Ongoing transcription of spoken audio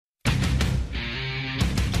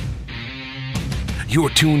You're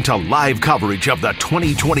tuned to live coverage of the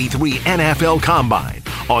 2023 NFL Combine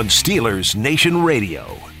on Steelers Nation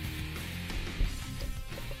Radio.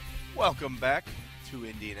 Welcome back to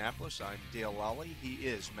Indianapolis. I'm Dale Lally. He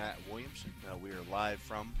is Matt Williamson. We are live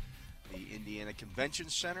from the Indiana Convention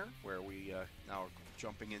Center, where we now are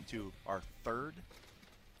jumping into our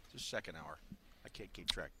second hour. I can't keep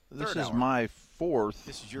track. This is my fourth.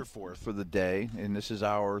 This is your fourth for the day, and this is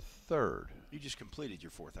our third. You just completed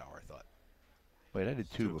your fourth hour, I thought. Wait, I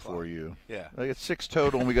did 2 before you. Yeah. I got 6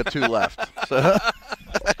 total, and we got 2 left. So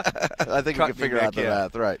I think we can figure out the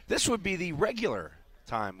math, right? This would be the regular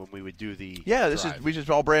time when we would do the this drive. is we just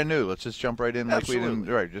all brand new. Let's just jump right in like we didn't.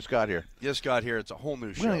 Right, just got here. Just got here. It's a whole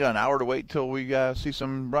new show. We only got an hour to wait until we see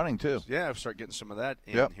some running too. Yeah, we'll start getting some of that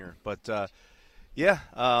in here. But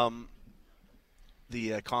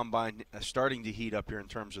the combine starting to heat up here in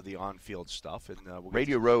terms of the on-field stuff, and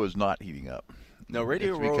Radio Row is not heating up. No,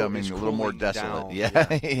 Radio Row becoming is a little more down. desolate.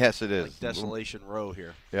 Yeah, yes, it is. Like Desolation Row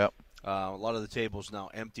here. Yep. A lot of the tables now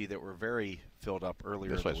empty that were very filled up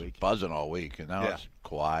earlier this in the week. Was buzzing all week, and now it's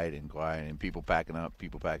quiet, and people packing up.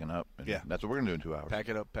 And that's what we're going to do in 2 hours. Pack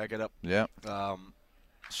it up. Yeah.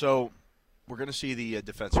 So we're going to see the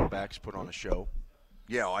defensive backs put on a show.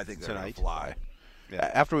 Yeah, I think they're going to fly.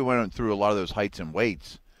 Yeah. After we went through a lot of those heights and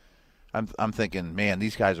weights, I'm thinking, man,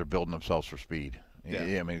 these guys are building themselves for speed.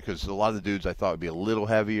 Yeah, I mean, because a lot of the dudes I thought would be a little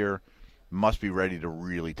heavier must be ready to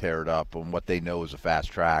really tear it up on what they know is a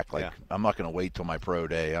fast track. Like, I'm not going to wait till my pro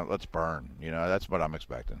day. Let's burn. That's what I'm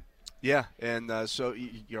expecting. Yeah, and so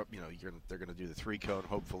they're going to do the 3-cone,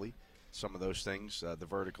 hopefully. Some of those things, the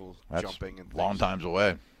vertical jumping and things. Long times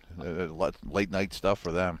away. Late night stuff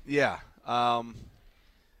for them. Yeah.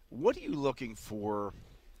 What are you looking for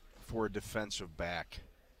a defensive back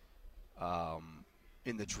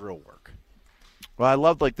in the drill work? Well, I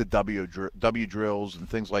love like the W drills and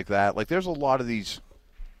things like that. Like, there's a lot of these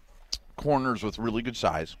corners with really good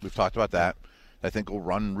size. We've talked about that. I think will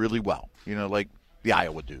run really well. Like the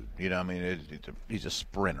Iowa dude. I mean, he's a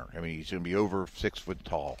sprinter. I mean, he's going to be over 6 foot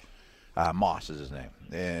tall. Moss is his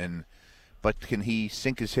name. But can he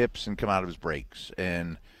sink his hips and come out of his breaks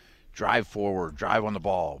and drive forward, drive on the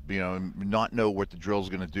ball, not know what the drill's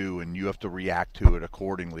going to do, and you have to react to it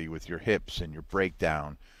accordingly with your hips and your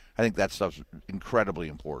breakdown. I think that stuff's incredibly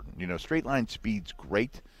important. Straight line speed's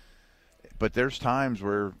great, but there's times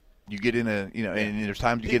where you get in and there's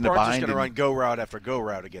times you get in a bind. Just going to run go route after go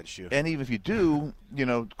route against you. And even if you do,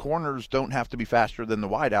 corners don't have to be faster than the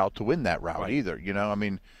wide out to win that route either. I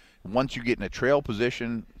mean, once you get in a trail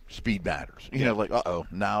position, speed matters. Like,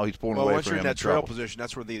 now he's pulling away from him. Once you're in that trail position,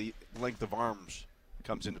 that's where the length of arms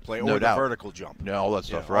comes into play, no or doubt. The vertical jump. Yeah, all that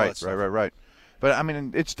stuff, right. But, I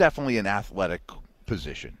mean, it's definitely an athletic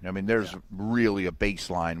position. I mean, there's really a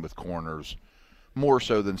baseline with corners, more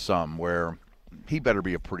so than some, where he better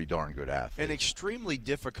be a pretty darn good athlete. And extremely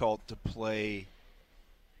difficult to play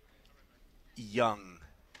young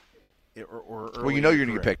or early. Well, you're going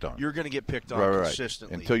to get picked on. You're going to get picked on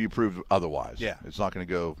consistently. Until you prove otherwise. Yeah. It's not going to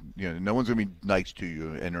go, no one's going to be nice to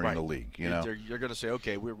you entering the league. You're going to say,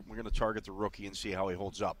 okay, we're going to target the rookie and see how he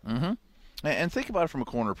holds up. Mm-hmm. And think about it from a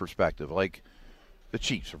corner perspective. Like, the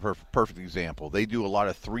Chiefs are a perfect example. They do a lot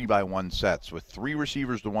of 3-by-1 sets with 3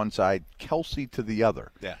 receivers to one side, Kelsey to the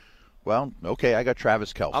other. Yeah. Well, okay, I got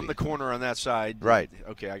Travis Kelce. I'm the corner on that side. Right.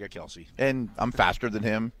 Okay, I got Kelsey. And I'm faster than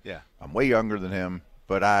him. Yeah. I'm way younger than him,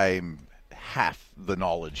 but I'm half the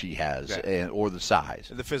knowledge he has or the size.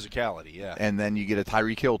 And the physicality, yeah. And then you get a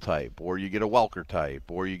Tyreek Hill type, or you get a Welker type,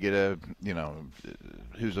 or you get a,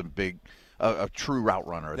 who's a big – a true route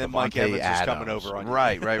runner. Then Mike Evans is coming over on you.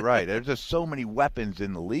 Right. There's just so many weapons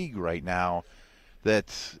in the league right now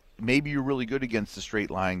that maybe you're really good against the straight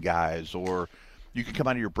line guys, or you can come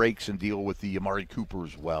out of your breaks and deal with the Amari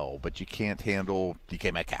Coopers well, but you can't handle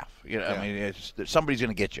DK Metcalf. I mean, somebody's going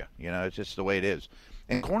to get you. It's just the way it is.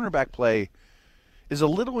 And cornerback play is a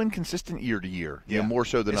little inconsistent year to year, more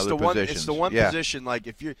so than other positions. It's the one position, like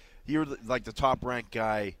if you're like the top-ranked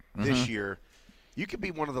guy this year, you could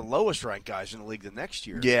be one of the lowest-ranked guys in the league the next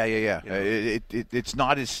year. Yeah. It's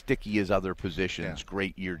not as sticky as other positions,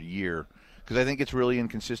 great year to year, because I think it's really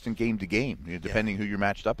inconsistent game to game, depending who you're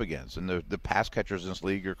matched up against. And the pass catchers in this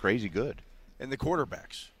league are crazy good. And the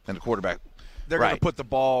quarterbacks. They're Right. going to put the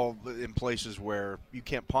ball in places where you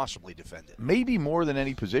can't possibly defend it. Maybe more than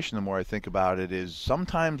any position, the more I think about it, is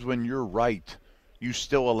sometimes when you're right, you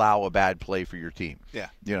still allow a bad play for your team. Yeah.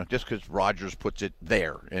 Just because Rodgers puts it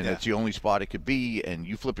there, and Yeah. it's the only spot it could be, and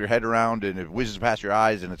you flip your head around, and it whizzes past your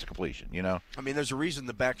eyes, and it's a completion, I mean, there's a reason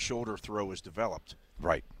the back shoulder throw was developed.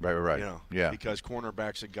 Right. Yeah. Because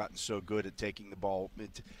cornerbacks have gotten so good at taking the ball.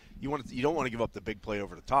 You don't want to give up the big play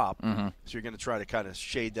over the top, so you're going to try to kind of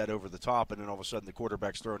shade that over the top, and then all of a sudden the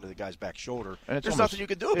quarterback's thrown to the guy's back shoulder. And there's nothing you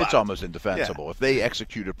can do about it. It's almost indefensible. Yeah. If they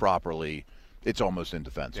execute it properly, it's almost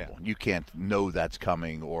indefensible. Yeah. You can't know that's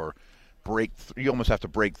coming or you almost have to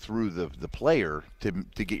break through the player to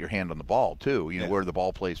get your hand on the ball, too, where the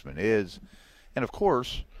ball placement is. And, of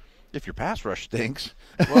course, if your pass rush stinks.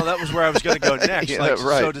 Well, that was where I was going to go next. Yeah,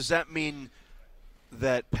 right. So does that mean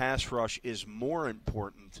that pass rush is more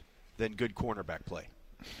important than good cornerback play?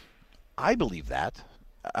 I believe that.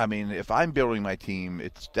 I mean, if I'm building my team,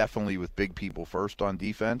 it's definitely with big people first on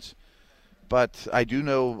defense. But I do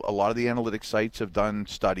know a lot of the analytics sites have done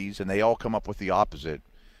studies, and they all come up with the opposite.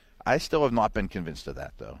 I still have not been convinced of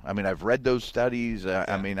that, though. I mean, I've read those studies.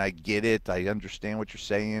 I mean, I get it. I understand what you're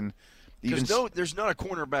saying. Because there's not a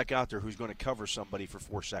cornerback out there who's going to cover somebody for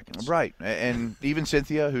 4 seconds. Right. And even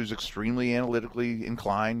Cynthia, who's extremely analytically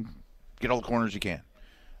inclined, get all the corners you can.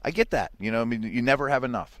 I get that. I mean, you never have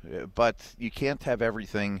enough. But you can't have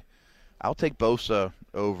everything. I'll take Bosa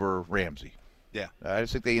over Ramsey. Yeah. I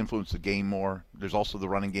just think they influence the game more. There's also the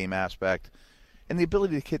running game aspect. And the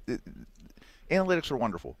ability to hit analytics are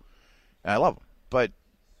wonderful. And I love them. But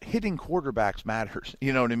hitting quarterbacks matters,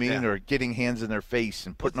 you know what I mean? Yeah. Or getting hands in their face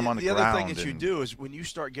and putting them on the ground. The other thing that you do is when you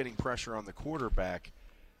start getting pressure on the quarterback,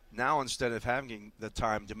 now instead of having the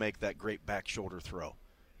time to make that great back shoulder throw,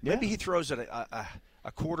 maybe he throws it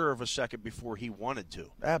a quarter of a second before he wanted to.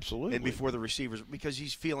 Absolutely. And before the receivers, because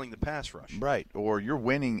he's feeling the pass rush. Right. Or you're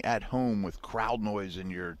winning at home with crowd noise in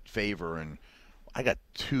your favor, and I got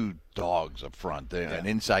two dogs up front, an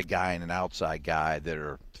inside guy and an outside guy that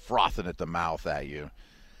are frothing at the mouth at you.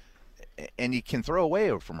 And you can throw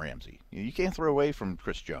away from Ramsey. You can't throw away from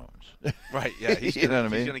Chris Jones. Right, yeah. He's you know what I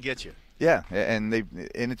mean? He's going to get you. Yeah, and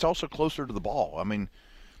it's also closer to the ball. I mean,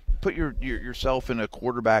 put yourself in a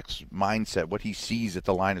quarterback's mindset, what he sees at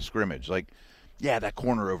the line of scrimmage. Like, yeah, that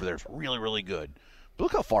corner over there is really, really good. But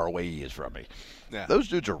look how far away he is from me. Yeah. Those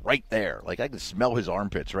dudes are right there. Like, I can smell his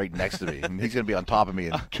armpits right next to me, and he's going to be on top of me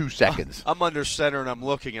in 2 seconds. I'm under center, and I'm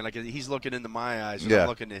looking, and he's looking into my eyes, and I'm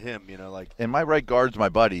looking at him, And my right guard's my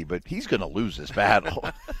buddy, but he's going to lose this battle,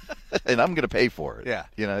 and I'm going to pay for it. Yeah.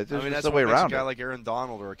 It's that's just the what way makes around a guy it. like Aaron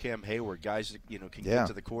Donald or a Cam Hayward, guys that, can get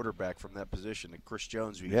to the quarterback from that position, and Chris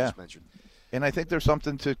Jones, who you just mentioned. And I think there's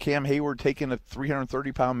something to Cam Hayward taking a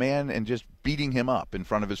 330-pound man and just beating him up in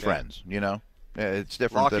front of his friends, It's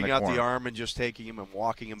different Locking than a out corner. the arm and just taking him and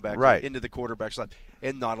walking him back Right. into the quarterback's lap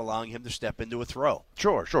and not allowing him to step into a throw.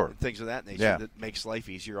 Sure. And things of that nature that makes life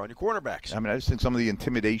easier on your quarterbacks. I mean, I just think some of the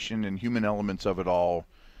intimidation and human elements of it all,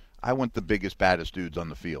 I want the biggest, baddest dudes on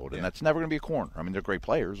the field, and that's never going to be a corner. I mean, they're great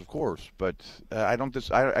players, of course, but I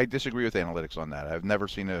disagree with analytics on that. I've never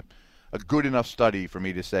seen a good enough study for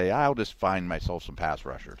me to say I'll just find myself some pass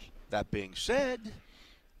rushers. That being said,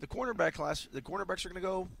 the cornerback class, the cornerbacks are going to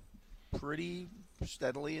go pretty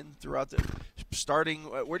steadily and throughout the starting.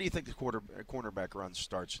 Where do you think the cornerback run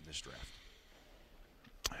starts in this draft?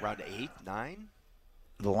 Round 8, 9?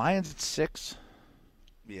 The Lions at 6.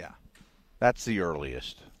 Yeah, that's the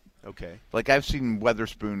earliest. Okay. Like, I've seen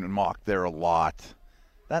Weatherspoon and Mock there a lot.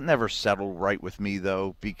 That never settled right with me,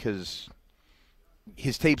 though, because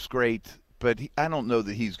his tape's great, but I don't know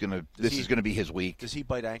that he's going to – this is going to be his week. Does he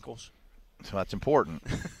bite ankles? So that's important.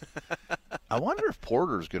 I wonder if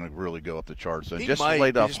Porter's going to really go up the charts. So He just might,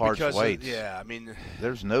 laid off just hard because weights. I mean –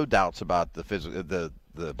 there's no doubts about the physical,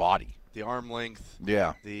 the body. The arm length.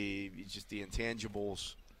 Yeah. Just the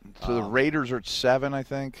intangibles. So the Raiders are at 7, I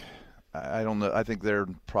think. I don't know. I think they're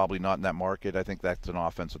probably not in that market. I think that's an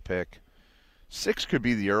offensive pick. 6 could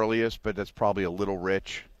be the earliest, but that's probably a little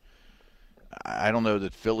rich. I don't know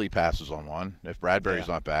that Philly passes on one if Bradbury's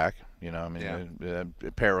not back. A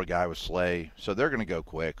pair of guy with Slay. So they're going to go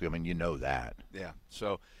quick. I mean, that. Yeah.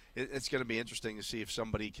 So it's going to be interesting to see if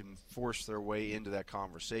somebody can force their way into that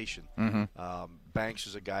conversation. Mm-hmm. Banks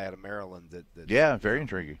is a guy out of Maryland that very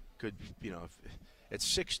intriguing. Could, at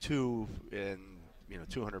 6'2" and,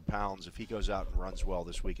 200 pounds, if he goes out and runs well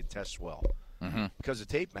this week and tests well. Mm-hmm. Because the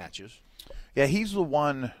tape matches. Yeah, he's the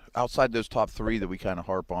one outside those top 3 that we kind of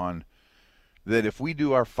harp on, that if we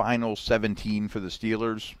do our final 17 for the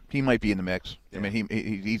Steelers, he might be in the mix. Yeah. I mean,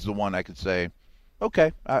 he's the one I could say,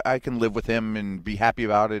 okay, I can live with him and be happy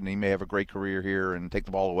about it, and he may have a great career here and take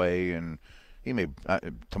the ball away and he may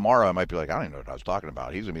tomorrow I might be like, I don't even know what I was talking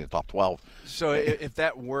about. He's going to be in the top 12. So if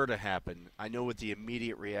that were to happen, I know what the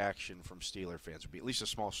immediate reaction from Steeler fans would be, at least a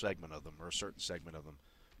small segment of them or a certain segment of them.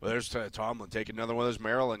 Well, there's Tomlin taking another one of those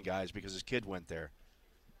Maryland guys because his kid went there.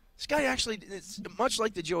 This guy actually, it's much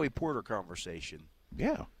like the Joey Porter conversation.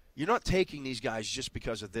 Yeah. You're not taking these guys just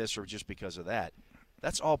because of this or just because of that.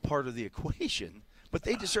 That's all part of the equation, but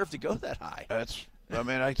they deserve to go that high.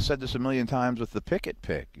 I said this a million times with the Pickett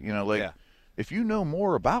pick. If you know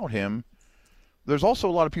more about him, there's also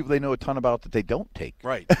a lot of people they know a ton about that they don't take.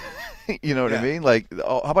 Right. You know what I mean? Like,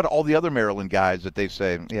 how about all the other Maryland guys that they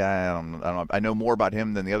say, I know more about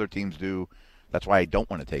him than the other teams do. That's why I don't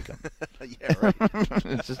want to take him. Yeah,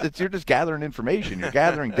 right. You're just gathering information. You're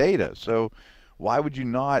gathering data. So why would you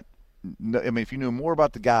not if you knew more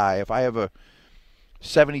about the guy, if I have a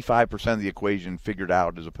 75% of the equation figured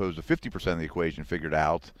out as opposed to 50% of the equation figured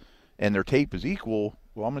out, and their tape is equal,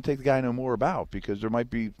 well, I'm going to take the guy I know more about because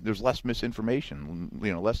there's less misinformation,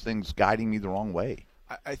 less things guiding me the wrong way.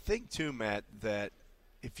 I think, too, Matt, that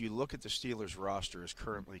if you look at the Steelers' roster as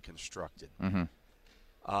currently constructed,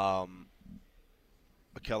 Ahkello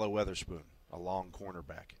Witherspoon, a long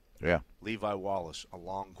cornerback. Yeah. Levi Wallace, a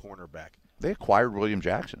long cornerback. They acquired William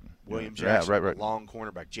Jackson. Yeah, right. Long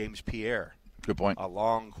cornerback. James Pierre. Good point. A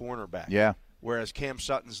long cornerback. Yeah. Whereas Cam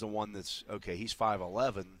Sutton's the one that's, he's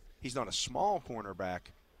 5'11". He's not a small cornerback.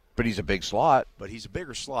 But he's a big slot. But he's a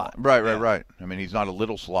bigger slot. Right. I mean, he's not a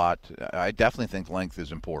little slot. I definitely think length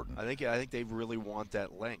is important. I think they really want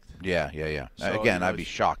that length. Yeah. So, again, I'd be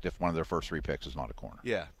shocked if one of their first 3 picks is not a corner.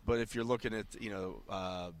 Yeah, but if you're looking at,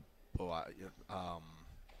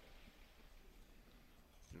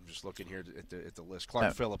 I'm just looking here at the list.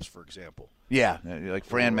 Clark Phillips, for example. Yeah, like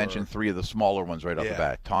Fran mentioned 3 of the smaller ones right off the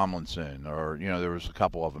bat. Tomlinson, or there was a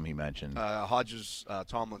couple of them he mentioned. Hodges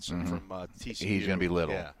Tomlinson from TCU. He's going to be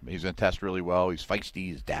little. Yeah. He's going to test really well. He's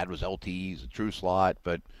feisty. His dad was LT. He's a true slot,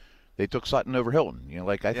 but they took Sutton over Hilton.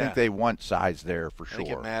 I think they want size there for sure. I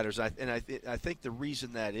think it matters. I think the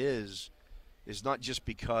reason that is not just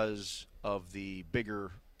because of the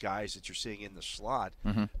bigger guys that you're seeing in the slot,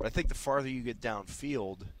 but I think the farther you get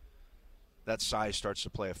downfield, that size starts to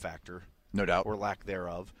play a factor. No doubt. Or lack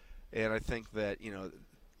thereof. And I think that,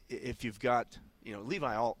 if you've got,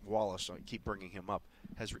 Levi Wallace, I keep bringing him up,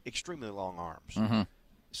 has extremely long arms.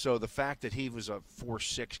 So the fact that he was a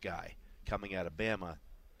 4'6" guy coming out of Bama,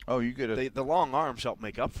 the long arms help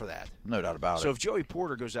make up for that. No doubt about it. So if Joey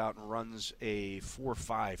Porter goes out and runs a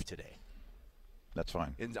 4.5 today, that's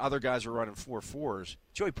fine. And other guys are running 4.4s.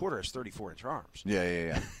 Joey Porter has 34-inch arms.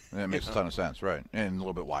 Yeah. That makes a ton of sense, right? And a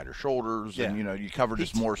little bit wider shoulders, and you cover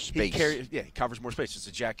just more space. He covers more space. It's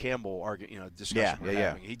a Jack Campbell discussion we're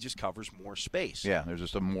having. He just covers more space. Yeah, there's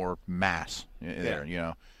just a more mass there,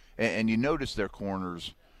 And you notice their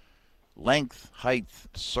corners, length, height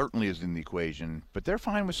certainly is in the equation, but they're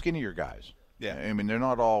fine with skinnier guys. Yeah, I mean they're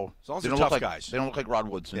not all. As long as they're tough guys. They don't look like Rod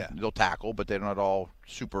Woodson. Yeah. They'll tackle, but they're not all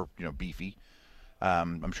super, beefy.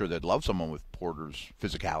 I'm sure they'd love someone with Porter's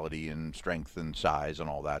physicality and strength and size and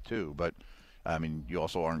all that too. But I mean, you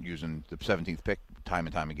also aren't using the 17th pick time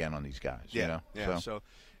and time again on these guys. Yeah. So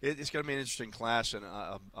it's going to be an interesting class, and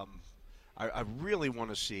I really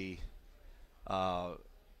want to see what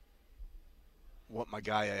my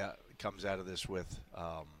guy comes out of this with,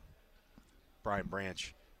 Brian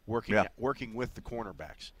Branch, working with the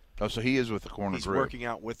cornerbacks. Oh, so he is with the corner He's group. Working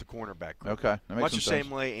out with the cornerback group. Okay. That makes much the sense.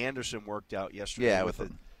 same way Anderson worked out yesterday with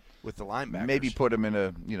the linebackers. Maybe put him in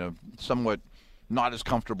a, somewhat not as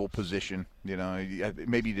comfortable position.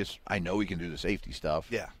 Maybe just, I know he can do the safety stuff.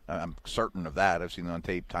 Yeah. I'm certain of that. I've seen it on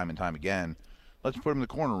tape time and time again. Let's put him in the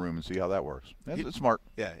corner room and see how that works. That's smart.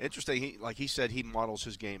 Yeah, interesting. He said he models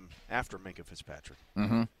his game after Minkah Fitzpatrick.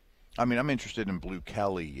 Mm-hmm. I mean, I'm interested in Blue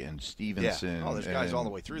Kelly and Stevenson. Yeah. Oh, there's guys all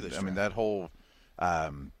the way through this. I mean, that whole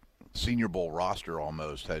Senior Bowl roster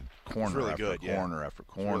almost had corner really after good, corner after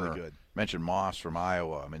corner. Really good. Mentioned Moss from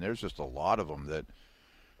Iowa. I mean, there's just a lot of them that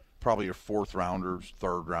probably are 4th rounders,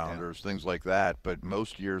 3rd rounders, things like that. But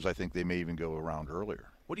most years, I think they may even go around earlier.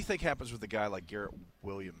 What do you think happens with a guy like Garrett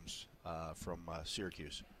Williams from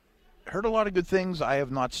Syracuse? Heard a lot of good things. I have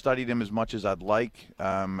not studied him as much as I'd like.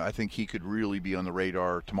 I think he could really be on the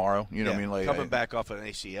radar tomorrow. You know what I mean? Like coming back off an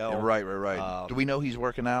ACL. Right. Do we know he's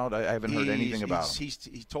working out? I haven't heard anything about him.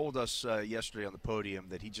 He told us yesterday on the podium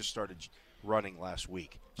that he just started running last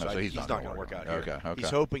week. So he's not going to work out here. Okay. He's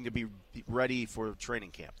hoping to be ready for training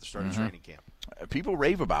camp, the start of training camp. People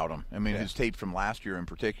rave about him. I mean, his tape from last year in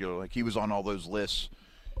particular, like he was on all those lists.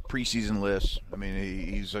 Preseason lists. I mean,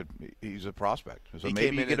 he's a prospect. So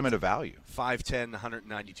maybe you get him at a value. 5'10",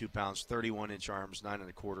 192 pounds, 31-inch arms, 9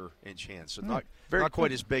 1/4-inch hands. So not very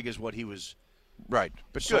quite as big as what he was Right.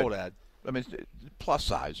 But Soledad. I mean, plus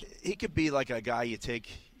size. He could be like a guy you take,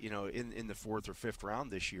 in the 4th or 5th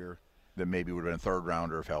round this year. That maybe would have been a third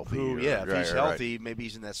rounder if healthy. If he's healthy, maybe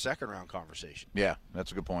he's in that second round conversation. Yeah,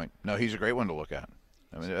 that's a good point. No, he's a great one to look at.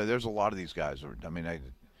 I mean, there's a lot of these guys.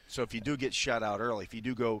 So if you do get shut out early, if you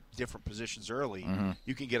do go different positions early,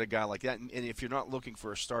 you can get a guy like that. And if you're not looking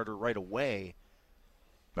for a starter right away,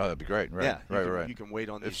 oh, that'd be great. Right. Yeah, you can wait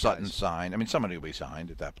on these if Sutton's guys. signed. I mean, somebody will be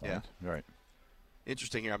signed at that point. Yeah. Right.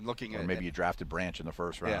 Interesting here. I'm looking or at maybe you drafted Branch in the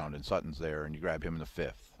first round and Sutton's there, and you grab him in the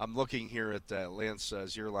 5th. I'm looking here at Lance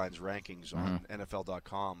Zierlein's rankings on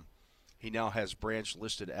NFL.com. He now has Branch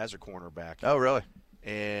listed as a cornerback. Oh, really?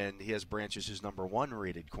 And he has Branch as his number 1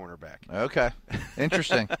 rated cornerback. Okay.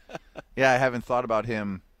 Interesting. Yeah, I haven't thought about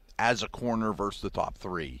him as a corner versus the top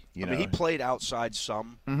 3. I mean, he played outside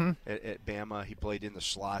some at Bama. He played in the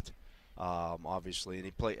slot, obviously.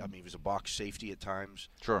 And he was a box safety at times.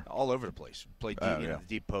 Sure. All over the place. Played deep, the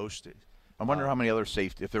deep post. I wonder how many other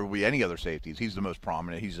safety, if there will be any other safeties. He's the most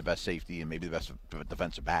prominent. He's the best safety and maybe the best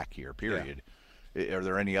defensive back here, period. Yeah. Are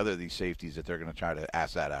there any other of these safeties that they're going to try to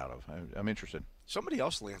ask that out of? I'm interested. Somebody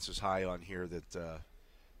else Lance is high on here that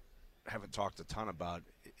haven't talked a ton about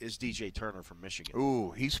is DJ Turner from Michigan.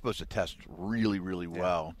 Ooh, he's supposed to test really, really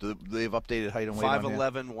well. They've updated height and weight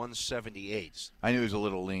 5'11", 178. I knew he was a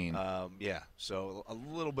little lean. So a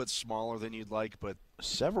little bit smaller than you'd like, but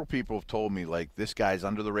several people have told me, like, this guy's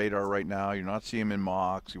under the radar right now. You're not seeing him in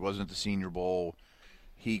mocks. He wasn't at the Senior Bowl.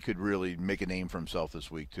 He could really make a name for himself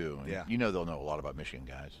this week, too. And they'll know a lot about Michigan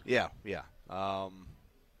guys. Yeah.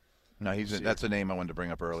 No, that's a name I wanted to bring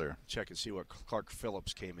up earlier. Check and see what Clark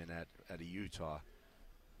Phillips came in at a Utah.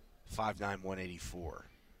 5'9", 184.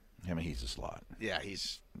 I mean, he's a slot. Yeah,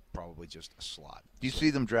 he's probably just a slot. Do you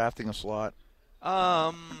see them drafting a slot?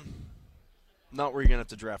 Not where you're going to have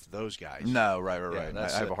to draft those guys. No, right. I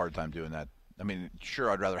have a hard time doing that. I mean, sure,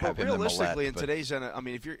 I'd rather have him than Millett. Realistically, in today's, I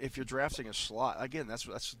mean, if you're drafting a slot, again, that's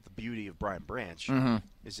the beauty of Brian Branch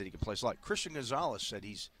is that he can play slot. Christian Gonzalez said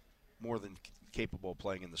he's more than capable of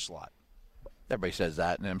playing in the slot. Everybody says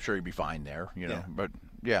that, and I'm sure he'd be fine there, But,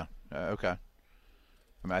 okay.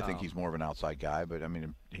 I mean, I think he's more of an outside guy, but, I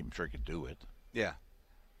mean, I'm sure he could do it. Yeah.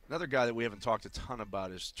 Another guy that we haven't talked a ton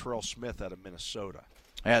about is Terrell Smith out of Minnesota.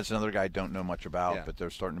 Yeah, it's another guy I don't know much about, but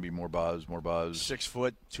there's starting to be more buzz. 6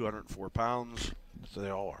 foot, 204 pounds. So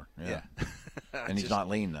they all are. Yeah. And he's Just, not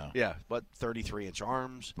lean, though. Yeah, but 33-inch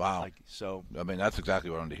arms. Wow. So. I mean, that's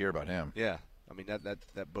exactly what I wanted to hear about him. Yeah. I mean,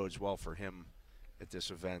 that bodes well for him at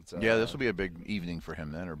this event. This will be a big evening for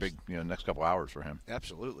him then, or big, next couple hours for him.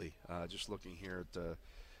 Absolutely. Just looking here at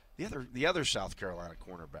the other South Carolina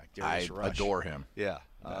cornerback, Darius Rush. I adore him. Yeah.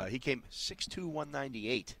 He came 6'2",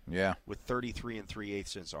 198. Yeah. With 33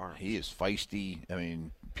 3/8" arms. He is feisty. I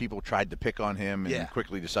mean, people tried to pick on him and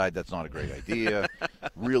quickly decide that's not a great idea.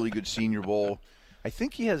 Really good Senior Bowl. I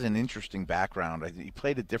think he has an interesting background. He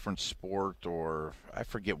played a different sport, or I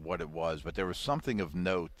forget what it was, but there was something of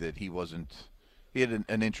note that he wasn't. He had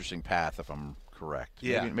an interesting path, if I'm correct.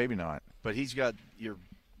 Yeah. Maybe not. But he's got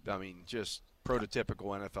just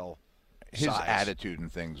prototypical NFL His size. attitude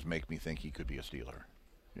and things make me think he could be a Steeler.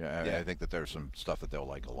 I think that there's some stuff that they'll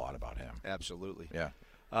like a lot about him. Absolutely. Yeah.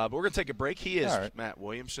 But we're going to take a break. He is right. Matt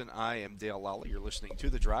Williamson. I am Dale Lally. You're listening to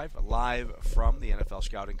The Drive, live from the NFL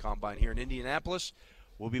Scouting Combine here in Indianapolis.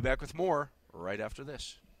 We'll be back with more right after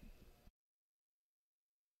this.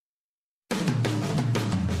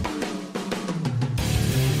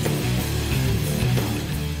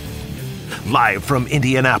 Live from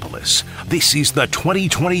Indianapolis, this is the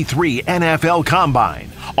 2023 NFL Combine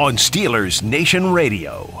on Steelers Nation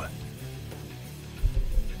Radio.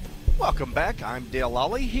 Welcome back. I'm Dale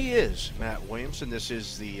Lally. He is Matt Williamson. This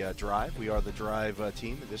is the Drive. We are the Drive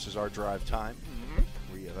team. This is our drive time.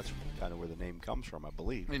 That's kind of where the name comes from, I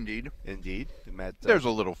believe. Indeed. Matt, there's a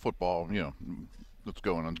little football, that's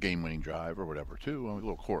going on game-winning drive or whatever, too. A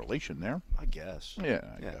little correlation there. I guess. Yeah,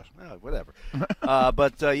 I guess. Whatever.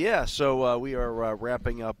 So we are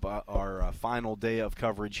wrapping up our final day of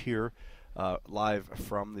coverage here, live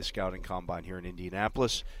from the Scouting Combine here in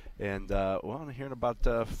Indianapolis. And, here in about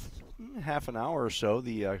half an hour or so,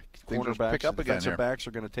 the cornerbacks and defensive backs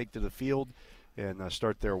are going to take to the field and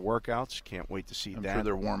start their workouts. Can't wait to see that. I'm sure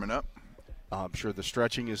they're warming up. I'm sure the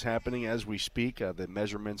stretching is happening as we speak. The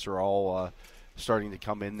measurements are all starting to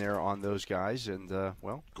come in there on those guys. And,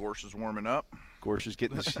 Gorsh is warming up. Gorsh is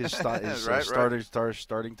getting his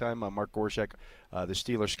starting time. Mark Gorshek, the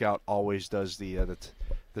Steeler scout, always does the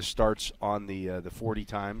starts on the 40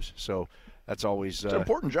 times. So that's always it's an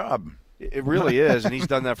important job. It really is, and he's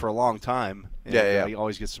done that for a long time. And, yeah. He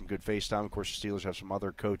always gets some good face time. Of course, the Steelers have some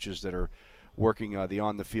other coaches that are working the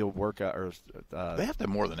on-the-field workout. They have to have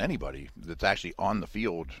more than anybody that's actually on the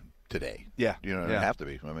field today. Yeah. They have to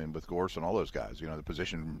be. I mean, with Gorse and all those guys, the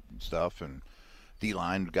position stuff and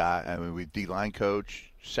D-line guy. I mean, we D-line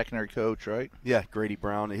coach, secondary coach, right? Yeah, Grady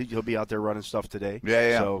Brown. He'll be out there running stuff today.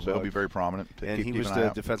 Yeah. So he'll be very prominent. And he was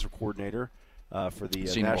the defensive coordinator for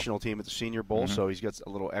the national team at the Senior Bowl, so he's got a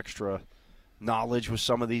little extra knowledge with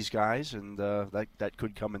some of these guys, and that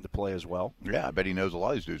could come into play as well. Yeah, I bet he knows a lot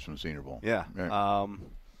of these dudes from the Senior Bowl. Yeah. Right.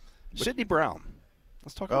 Sidney Brown.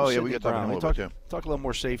 Let's talk about Sidney we got Brown. a little bit, talk a little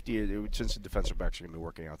more safety since the defensive backs are going to be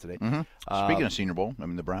working out today. Mm-hmm. Speaking of Senior Bowl, I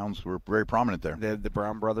mean, the Browns were very prominent there. The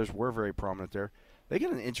Brown brothers were very prominent there. They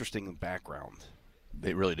get an interesting background.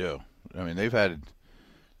 They really do. I mean,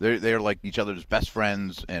 they're like each other's best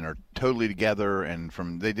friends and are totally together. And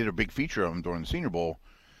they did a big feature of them during the Senior Bowl.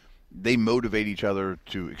 They motivate each other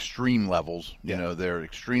to extreme levels. They're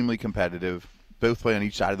extremely competitive. Both play on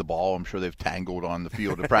each side of the ball. I'm sure they've tangled on the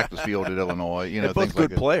field, the practice field at Illinois. They're both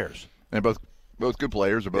good players. They're both good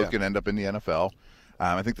players. They're both going to end up in the NFL.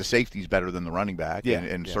 I think the safety's better than the running back,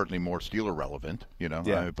 and certainly more Steeler relevant.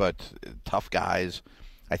 But tough guys.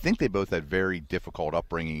 I think they both had very difficult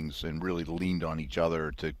upbringings and really leaned on each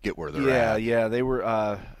other to get where they're at. Yeah. They were.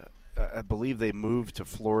 I believe they moved to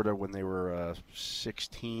Florida when they were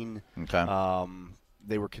 16. Okay.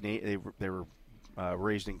 They were They were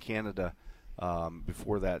raised in Canada.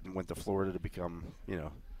 Before that, and went to Florida to become,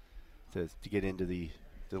 to get into the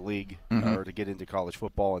league or to get into college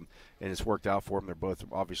football, and it's worked out for them. They're both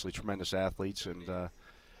obviously tremendous athletes, and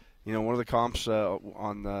one of the comps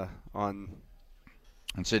on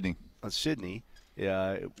Sydney was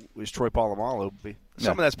Troy Polamalu.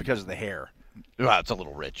 Some of that's because of the hair. Well, it's a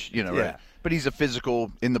little rich, right? But he's a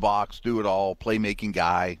physical, in the box, do it all, playmaking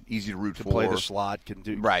guy, easy to root for. Play the slot, can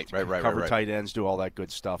do cover tight ends, do all that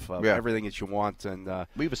good stuff. Everything that you want. And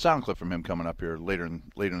we have a sound clip from him coming up here later in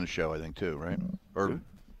the show, I think, too, right? Or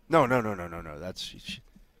no. That's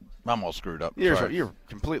I'm all screwed up. You're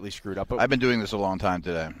completely screwed up. I've been doing this a long time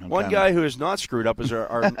today. One guy who is not screwed up is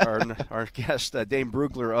our guest, Dane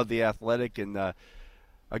Brugler of The Athletic, and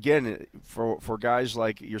again, for guys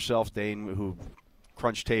like yourself, Dane, who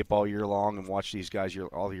crunch tape all year long and watch these guys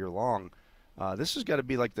all year long, this has got to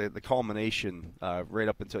be like the culmination right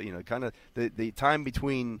up until kind of the time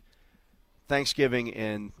between Thanksgiving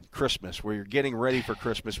and Christmas, where you're getting ready for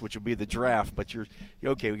Christmas, which will be the draft. But you're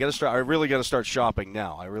okay. We got to start. I really got to start shopping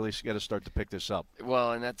now. I really got to start to pick this up.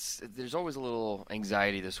 Well, and there's always a little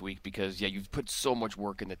anxiety this week because you've put so much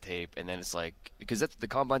work in the tape, and then it's like because the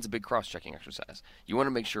combine's a big cross-checking exercise. You want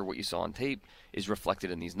to make sure what you saw on tape is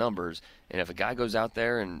reflected in these numbers. And if a guy goes out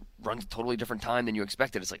there and runs a totally different time than you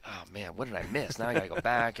expected, it's like, oh man, what did I miss? Now I got to go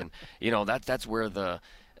back, and that's where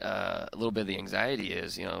a little bit of the anxiety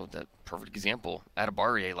is, that perfect example.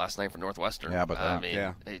 Adibarier last night for Northwestern. Yeah, but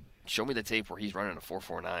show me the tape where he's running a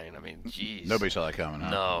 4.49. I mean, geez. Nobody saw that coming.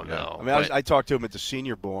 No. I mean, I talked to him at the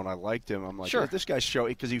Senior Bowl, and I liked him. I'm like, sure. This guy's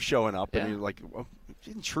because he's showing up, and you're like, well,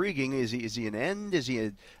 intriguing. Is he an end? Is he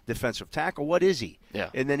a defensive tackle? What is he? Yeah.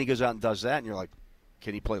 And then he goes out and does that, and you're like,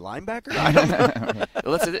 can he play linebacker? I don't know.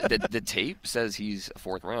 Well, the tape says he's a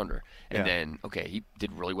fourth rounder, and then he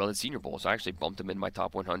did really well at Senior Bowl, so I actually bumped him in my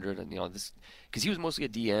top 100, and this because he was mostly a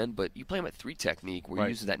DN, but you play him at 3 technique where he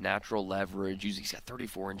uses that natural leverage. He's got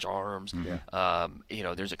 34-inch arms.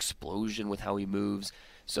 Mm-hmm. There's explosion with how he moves.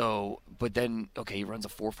 So, but then he runs a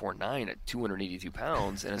 4.49 at 282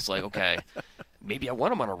 pounds, and it's like maybe I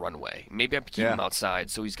want him on a runway. Maybe I keep him outside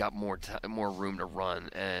so he's got more room to run.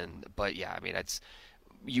 But I mean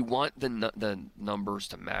you want the numbers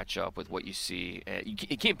to match up with what you see.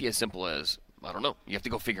 It can't be as simple as, I don't know, you have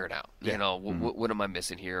to go figure it out. What am I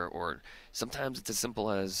missing here? Or sometimes it's as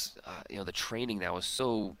simple as the training now is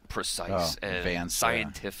so precise and advanced,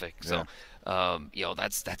 scientific. So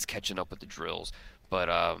that's catching up with the drills. But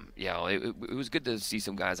it was good to see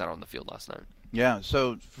some guys out on the field last night. Yeah,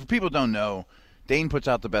 so for people who don't know, Dane puts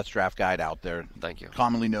out the best draft guide out there. Thank you.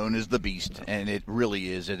 Commonly known as The Beast, and it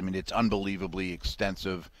really is. I mean, it's unbelievably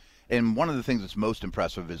extensive. And one of the things that's most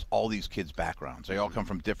impressive is all these kids' backgrounds. They all come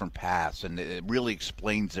from different paths, and it really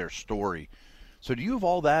explains their story. So do you have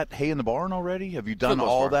all that hay in the barn already? Have you done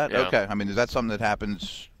all that? Yeah. Okay. I mean, is that something that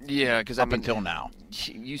happens until now?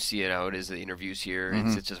 You see it how it is, the interviews here.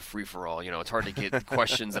 It's just a free-for-all. It's hard to get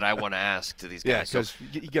questions that I want to ask to these guys. Yeah, because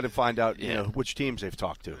you got to find out which teams they've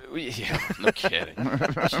talked to. Yeah, no kidding.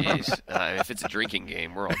 Jeez. If it's a drinking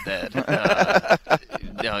game, we're all dead.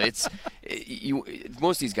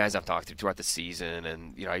 most of these guys I've talked to throughout the season,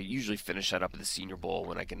 and I usually finish that up at the Senior Bowl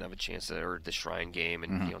when I can have a chance to, or the Shrine Game,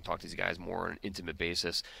 and talk to these guys more on an intimate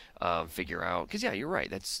basis, figure out, because you're right.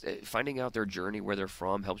 That's finding out their journey, where they're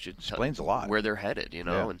from, helps you explains a lot where they're headed,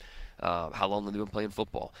 and how long they've been playing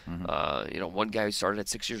football. One guy started at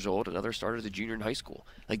 6 years old, another started as a junior in high school.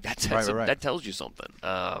 Like that tells you something.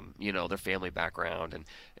 Their family background and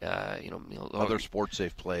other sports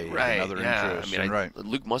they've played, right? And other interests.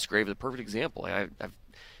 Luke Musgrave is a perfect example.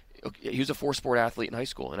 He was a 4-sport athlete in high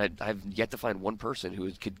school, and I've yet to find one person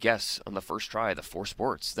who could guess on the first try the 4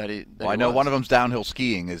 sports that he. I know one of them's downhill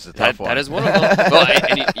skiing is the tough one. That is one of them.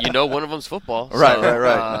 Well, one of them's football.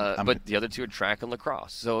 Right. But the other two are track and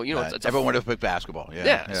lacrosse. So it's everyone would have picked basketball.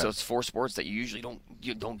 Yeah. So it's 4 sports that you usually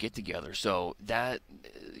don't get together. So that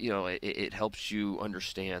it helps you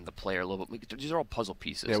understand the player a little bit. These are all puzzle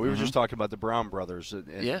pieces. Yeah, we were just talking about the Brown brothers.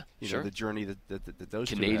 And sure. The journey that those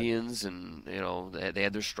Canadians, and they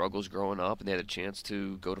had their struggles growing up, and they had a chance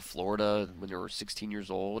to go to Florida when they were 16 years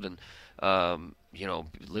old, and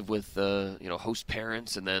live with host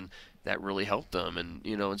parents, and then that really helped them. And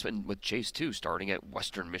it's been with Chase too, starting at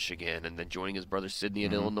Western Michigan and then joining his brother Sidney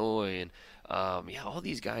at Illinois, and all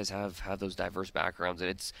these guys have those diverse backgrounds,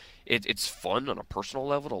 and it's fun on a personal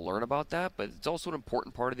level to learn about that, but it's also an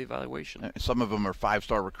important part of the evaluation. Some of them are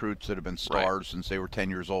 5-star recruits that have been stars since they were 10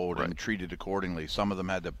 years old and treated accordingly. Some of them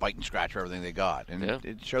had to bite and scratch for everything they got, and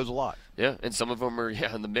it shows a lot. Yeah, and some of them are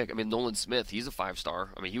in the mix. I mean, Nolan Smith, he's a 5-star.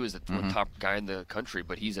 I mean, he was the top guy in the country,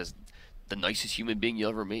 but he's the nicest human being you'll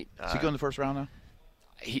ever meet. Is he going in the first round now?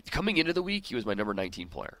 Coming into the week, he was my number 19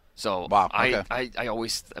 player. So wow, okay. I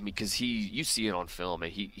always, because you see it on film,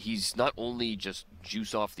 and he's not only just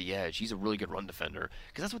juice off the edge, he's a really good run defender,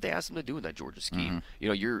 because that's what they asked him to do in that Georgia scheme.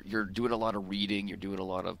 You're doing a lot of reading, you're doing a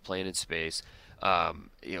lot of playing in space.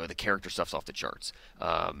 The character stuff's off the charts.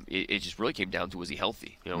 It just really came down to, was he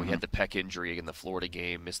healthy? He had the pec injury in the Florida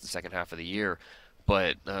game, missed the second half of the year,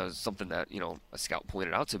 but something that a scout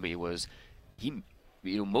pointed out to me was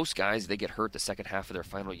most guys, they get hurt the second half of their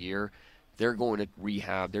final year. They're going to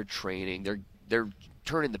rehab. They're training. They're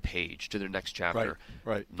turning the page to their next chapter.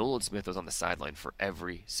 Right. Nolan Smith was on the sideline for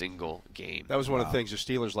every single game. That was one of the things the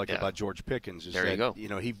Steelers liked about George Pickens. Is there you go.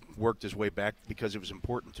 He worked his way back because it was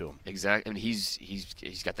important to him. Exactly. I mean,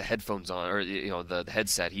 he's got the headphones on, or the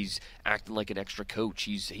headset. He's acting like an extra coach.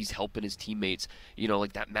 He's helping his teammates.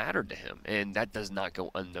 Like that mattered to him, and that does not go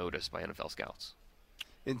unnoticed by NFL scouts.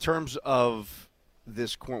 In terms of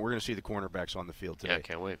this we're going to see the cornerbacks on the field today. Yeah, I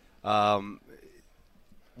can't wait.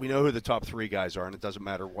 We know who the top 3 guys are, and it doesn't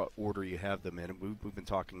matter what order you have them in. And we've been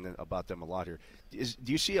talking about them a lot here.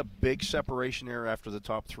 Do you see a big separation there after the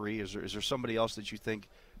top 3? Is there somebody else that you think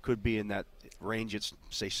could be in that range? It's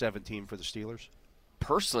say 17 for the Steelers.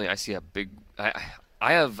 Personally, I see a big.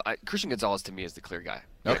 Christian Gonzalez to me is the clear guy.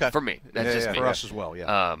 Okay, for me, that's just me. For us as well.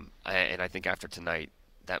 Yeah. And I think after tonight,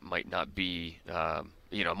 that might not be.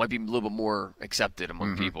 It might be a little bit more accepted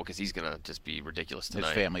among people, because he's going to just be ridiculous tonight.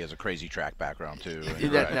 His family has a crazy track background, too.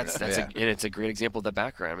 And it's a great example of the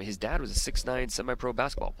background. I mean, his dad was a 6'9" semi-pro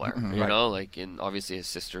basketball player, and obviously his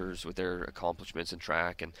sisters with their accomplishments in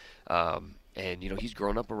track. And he's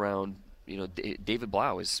grown up around, David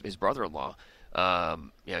Blau, his brother-in-law.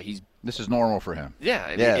 This is normal for him. Yeah,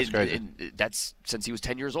 it's crazy. That's since he was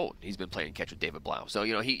 10 years old. He's been playing catch with David Blau. So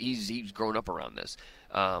he's grown up around this.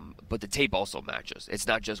 But the tape also matches. It's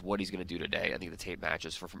not just what he's going to do today. I think the tape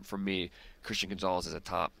matches. For me, Christian Gonzalez is a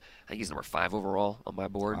top. I think he's number 5 overall on my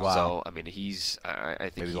board. Wow. So I mean, I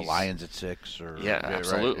think maybe the Lions at 6 or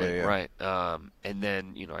absolutely right. And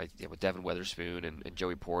then with Devin Weatherspoon and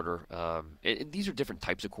Joey Porter. And these are different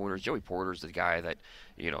types of corners. Joey Porter's the guy that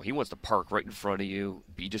he wants to park right in front of you,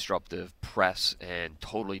 be disruptive, press, and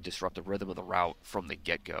totally disrupt the rhythm of the route from the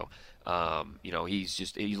get-go.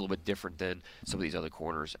 He's a little bit different than some of these other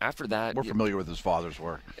corners. After that, we're familiar with his father's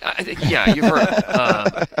work. I think, you've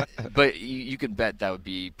heard. But you can bet that would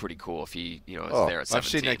be pretty cool if he, is there at 17. I've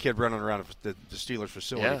seen that kid running around the Steelers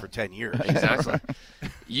facility for 10 years. Exactly.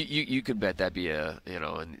 you can bet that'd be a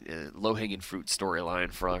low-hanging fruit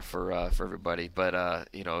storyline for everybody. But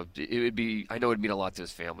it would be. I know it'd mean a lot to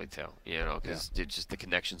his family too. Because it's just the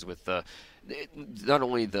connections with not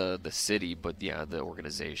only the city but the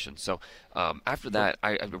organization. So after that,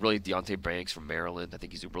 I really Deonte Banks from Maryland. I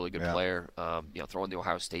think he's a really good player. Throw on the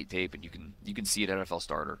Ohio State tape and you can see an NFL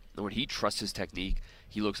starter. And when he trusts his technique,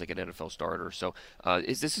 he looks like an NFL starter. So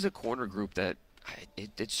this is a corner group that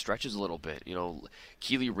it stretches a little bit.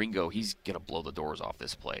 Keely Ringo, he's going to blow the doors off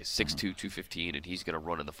this place. 6'2", 215, and he's going to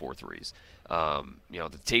run in the 4.3s.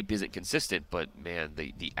 The tape isn't consistent, but, man,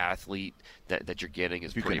 the athlete that you're getting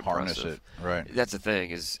is pretty impressive. You can harness it, right. That's the thing.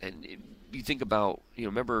 you think about,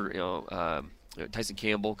 remember, Tyson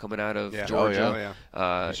Campbell coming out of Yeah. Georgia.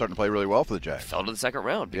 He's starting to play really well for the Jags. Fell to the second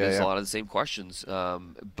round because a lot of the same questions.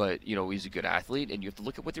 But, he's a good athlete, and you have to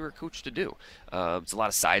look at what they were coached to do. It's a lot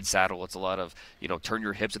of side saddle. It's a lot of, turn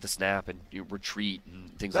your hips at the snap and you retreat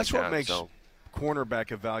and things like that. That's what makes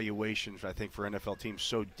cornerback evaluations, I think, for NFL teams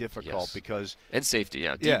so difficult because – and safety,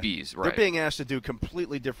 DBs, right. They're being asked to do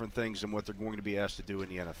completely different things than what they're going to be asked to do in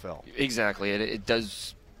the NFL. Exactly, and it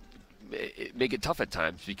does – make it tough at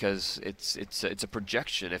times because it's a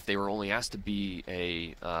projection. If they were only asked to be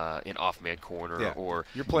an off-man corner or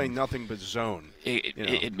you're playing nothing but zone,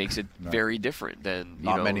 it makes it very different than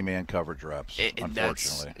not many man coverage reps.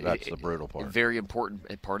 Unfortunately, that's the brutal part. Very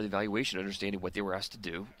important part of the evaluation, understanding what they were asked to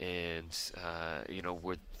do, and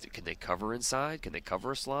can they cover inside? Can they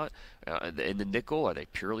cover a slot? In the nickel, are they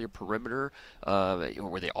purely a perimeter? Why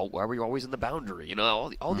were you always in the boundary?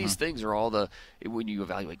 All these things are when you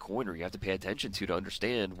evaluate corner, you have to pay attention to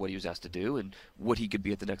understand what he was asked to do and what he could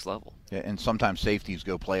be at the next level. Yeah, and sometimes safeties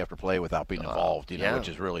go play after play without being involved, which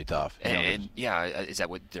is really tough. Is that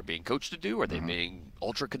what they're being coached to do? Are they being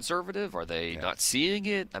ultra conservative? Are they not seeing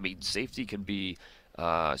it? I mean, safety can be.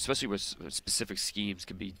 Especially with specific schemes,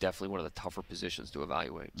 can be definitely one of the tougher positions to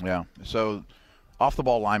evaluate. Yeah. So,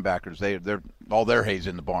 off-the-ball linebackers, they're all their hay's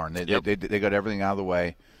in the barn. They got everything out of the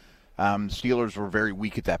way. Steelers were very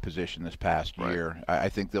weak at that position this past year. I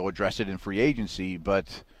think they'll address it in free agency,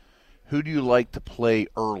 but who do you like to play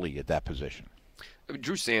early at that position? I mean,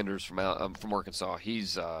 Drew Sanders from Arkansas,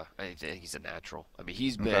 I think he's a natural. I mean,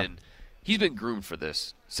 he's been groomed for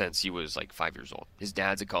this since he was like 5 years old. His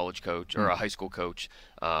dad's a college coach or a high school coach.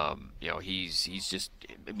 He's just,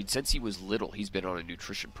 I mean, since he was little, he's been on a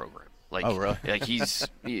nutrition program. Really? Like he's,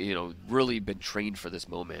 really been trained for this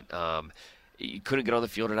moment. He couldn't get on the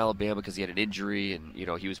field in Alabama because he had an injury, and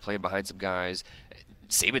he was playing behind some guys.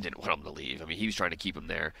 Saban didn't want him to leave. I mean, he was trying to keep him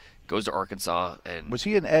there. Goes to Arkansas, and was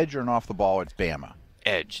he an edge or an off the ball at Bama?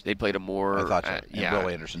 Edge. They played him more. I thought so. And Will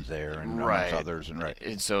Anderson's there, and others,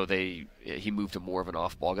 and so he moved to more of an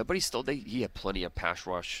off-ball guy, but he had plenty of pass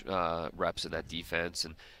rush reps in that defense,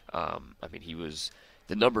 and I mean,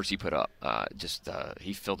 the numbers he put up,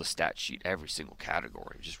 he filled a stat sheet every single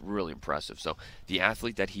category, just really impressive. So the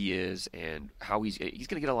athlete that he is, and how he's going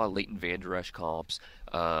to get a lot of Leighton Vander Esch comps,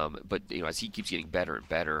 but as he keeps getting better and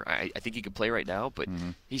better, I think he could play right now, but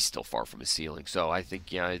he's still far from his ceiling. So I think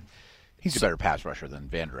he's a better pass rusher than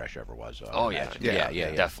Vander Esch ever was.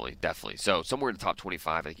 Yeah, definitely. So somewhere in the top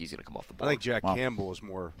 25, I think he's going to come off the board. I think Jack Campbell is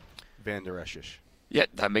more Vander Esch-ish. Yeah,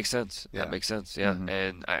 that makes sense. Yeah.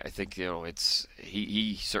 And I think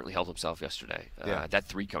he certainly held himself yesterday. That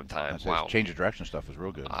 3-cone time, wow. Change of direction stuff was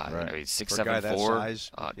real good. I mean,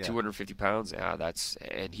 6'7", 250 pounds. Yeah,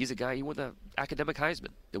 and he's a guy. He won the academic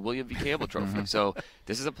Heisman, the William V. Campbell Trophy. So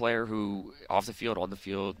this is a player who, off the field, on the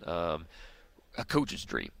field, a coach's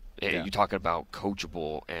dream. Yeah. You're talking about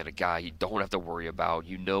coachable and a guy you don't have to worry about.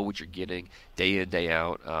 You know what you're getting day in, day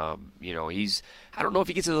out. I don't know if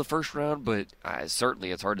he gets into the first round, but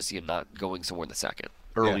certainly it's hard to see him not going somewhere in the second.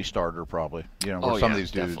 Early starter, probably. Some of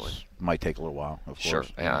these dudes might take a little while, of course. Sure.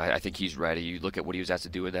 Yeah, I think he's ready. You look at what he was asked to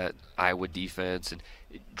do in that Iowa defense and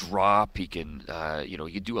drop. He can, he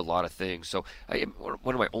can do a lot of things. So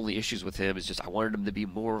one of my only issues with him is just I wanted him to be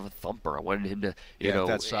more of a thumper. I wanted him to,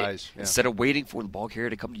 that size. Instead of waiting for the ball carrier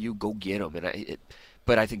to come to you, go get him.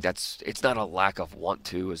 But I think it's not a lack of want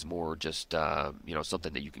to. It's more just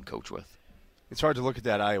something that you can coach with. It's hard to look at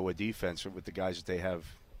that Iowa defense with the guys that they have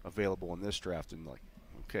available in this draft and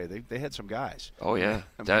they had some guys. Oh, yeah.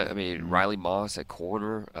 Riley Moss at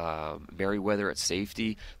corner, Merriweather at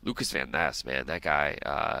safety, Lucas Van Ness, man, that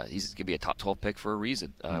guy, he's going to be a top 12 pick for a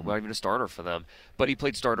reason. Not even a starter for them, but he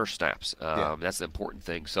played starter snaps. That's the important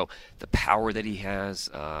thing. So the power that he has,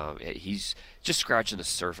 he's just scratching the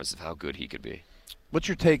surface of how good he could be. What's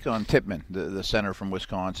your take on Tippmann, the center from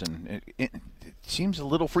Wisconsin? It seems a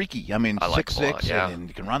little freaky. I mean, 6'6", and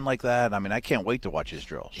he can run like that. I mean, I can't wait to watch his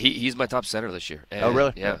drills. He's my top center this year. And, oh,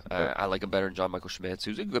 really? Yeah. I like him better than John Michael Schmitz,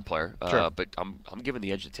 who's a good player. Sure. But I'm giving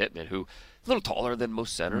the edge to Tippmann, who a little taller than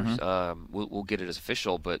most centers. We'll get it as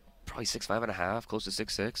official, but probably 6'5.5", close to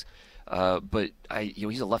 6'6". But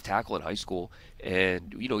he's a left tackle in high school,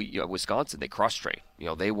 and Wisconsin, they cross train.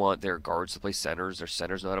 They want their guards to play centers. Their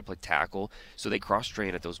centers know how to play tackle, so they cross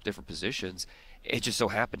train at those different positions. It just so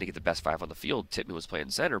happened to get the best 5 on the field. Tippmann was playing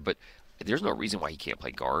center, but there's no reason why he can't play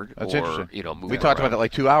guard. That's or move. We talked about it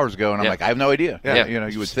like 2 hours ago, and I'm like, I have no idea. Yeah.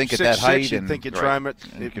 You would think at that height, and think you try him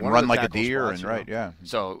you can run like a deer, and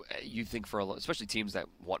So you think for especially teams that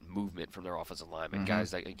want movement from their offensive linemen, guys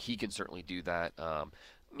that he can certainly do that.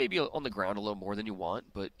 maybe on the ground a little more than you want,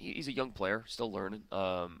 but he's a young player, still learning.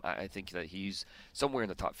 I think that he's somewhere in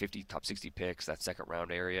the top 50, top 60 picks, that second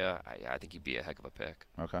round area. I think he'd be a heck of a pick.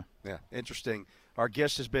 Okay. Yeah, interesting. Our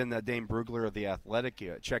guest has been Dane Brugler of The Athletic.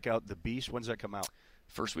 Check out The Beast. When's that come out?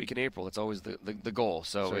 First week in April. That's always the goal.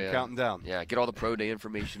 So you're counting down. Yeah, get all the pro day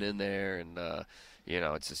information in there, and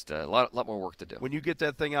it's just a lot more work to do. When you get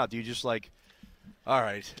that thing out, do you just like, all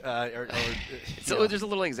right? So there's a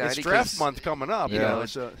little anxiety. It's draft month coming up. Yeah.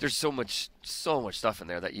 There's so much stuff in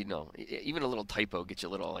there that even a little typo gets you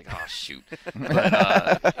a little like, oh shoot.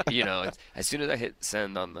 But as soon as I hit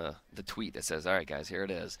send on the tweet that says, all right guys, here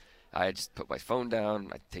it is, I just put my phone down,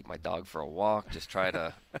 I take my dog for a walk, just try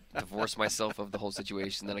to divorce myself of the whole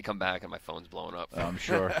situation. Then I come back and my phone's blowing up. I'm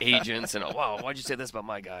sure. Agents and wow, why'd you say this about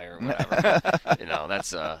my guy or whatever?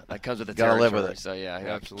 That's that comes with the Gotta territory. live with it. So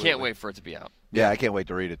Absolutely. Can't wait for it to be out. Yeah, I can't wait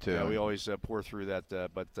to read it too. Yeah, we always pour through that,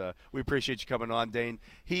 but we appreciate you coming on, Dane.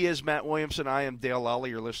 He is Matt Williamson. I am Dale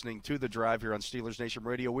Lally. You're listening to The Drive here on Steelers Nation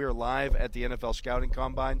Radio. We are live at the NFL Scouting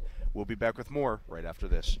Combine. We'll be back with more right after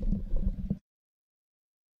this.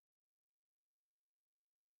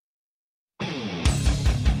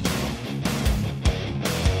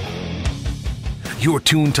 You're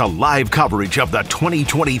tuned to live coverage of the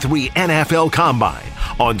 2023 NFL Combine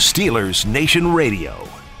on Steelers Nation Radio.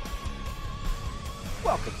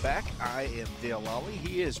 Welcome back. I am Dale Lally.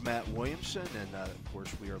 He is Matt Williamson. And, of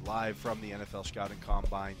course, we are live from the NFL Scouting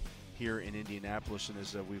Combine here in Indianapolis. And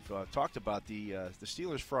as we've talked about, the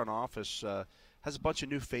Steelers front office has a bunch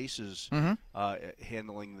of new faces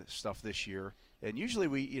handling the stuff this year. And usually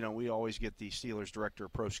we always get the Steelers director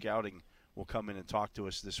of pro scouting will come in and talk to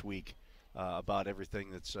us this week about everything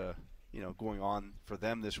that's going on for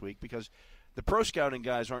them this week, because the pro scouting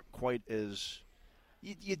guys aren't quite as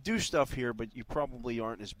you do stuff here, but you probably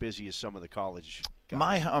aren't as busy as some of the college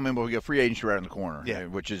guys. We got free agency right in the corner,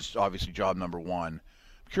 which is obviously job number one.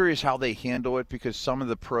 I'm curious how they handle it, because some of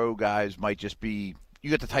the pro guys might just be, you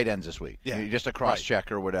get the tight ends this week, just a cross check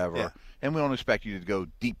or whatever, and we don't expect you to go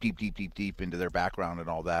deep into their background and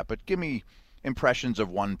all that, but give me impressions of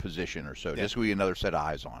one position or so, just so we get another set of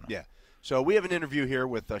eyes on them. Yeah. So we have an interview here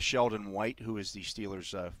with Sheldon White, who is the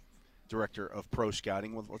Steelers' director of pro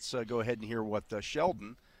scouting. Well, let's go ahead and hear what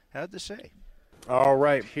Sheldon had to say. All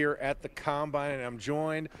right, here at the Combine, and I'm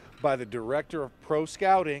joined by the director of pro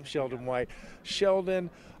scouting, Sheldon White.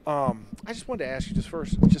 Sheldon, I just wanted to ask you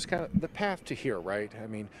just kind of the path to here, right? I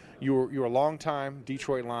mean, you're a long-time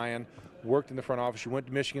Detroit Lion, worked in the front office. You went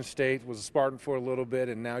to Michigan State, was a Spartan for a little bit,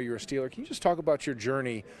 and now you're a Steeler. Can you just talk about your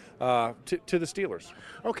journey to the Steelers?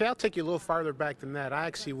 Okay, I'll take you a little farther back than that. I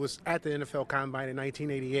actually was at the NFL Combine in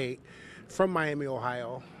 1988 from Miami,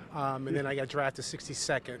 Ohio, and then I got drafted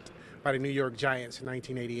 62nd by the New York Giants in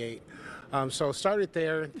 1988. So started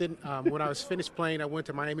there. Then when I was finished playing, I went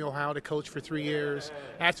to Miami, Ohio to coach for 3 years.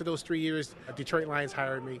 After those 3 years, Detroit Lions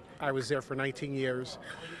hired me. I was there for 19 years.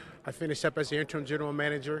 I finished up as the interim general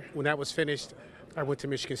manager. When that was finished, I went to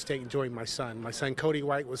Michigan State and joined my son. My son, Cody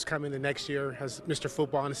White, was coming the next year as Mr.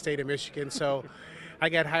 Football in the state of Michigan. So I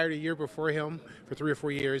got hired a year before him for 3 or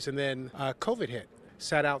 4 years, and then COVID hit.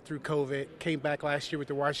 Sat out through COVID, came back last year with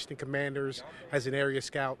the Washington Commanders as an area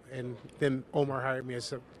scout, and then Omar hired me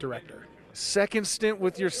as a director. Second stint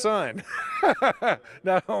with your son,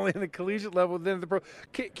 not only in the collegiate level, then the pro.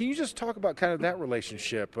 Can you just talk about kind of that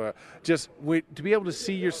relationship, to be able to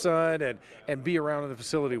see your son and be around in the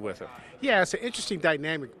facility with him? Yeah, it's an interesting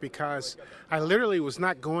dynamic because I literally was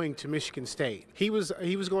not going to Michigan State. He was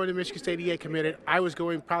going to Michigan State. He had committed. I was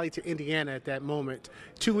going probably to Indiana at that moment.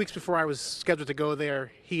 2 weeks before I was scheduled to go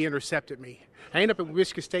there, he intercepted me. I ended up at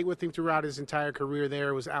Michigan State with him throughout his entire career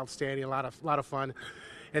there. It was outstanding, a lot of fun.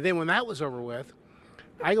 And then when that was over with,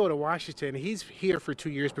 I go to Washington. He's here for 2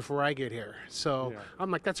 years before I get here. So I'm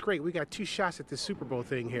like, that's great. We got 2 shots at this Super Bowl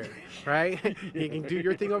thing here, right? You can do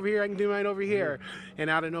your thing over here. I can do mine over here. And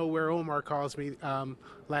out of nowhere, Omar calls me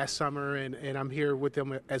last summer, and I'm here with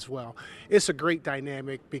them as well. It's a great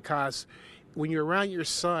dynamic because when you're around your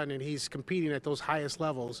son and he's competing at those highest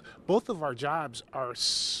levels, both of our jobs are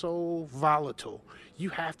so volatile. You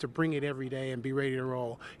have to bring it every day and be ready to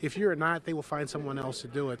roll. If you're not, they will find someone else to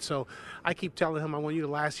do it. So I keep telling him I want you to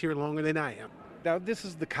last here longer than I am. Now, this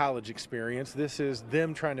is the college experience. This is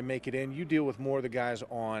them trying to make it in. You deal with more of the guys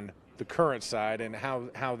on the current side and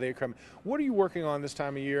how they come. What are you working on this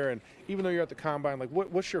time of year? And even though you're at the Combine, like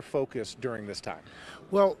what's your focus during this time?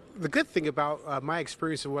 Well, the good thing about my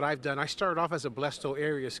experience and what I've done, I started off as a Blesto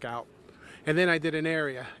area scout. And then I did an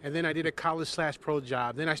area, and then I did a college/pro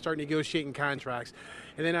job. Then I started negotiating contracts,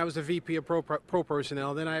 and then I was a VP of pro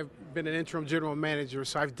personnel. Then I've been an interim general manager.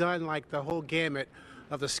 So I've done like the whole gamut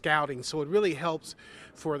of the scouting. So it really helps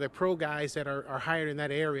for the pro guys that are hired in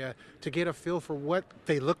that area to get a feel for what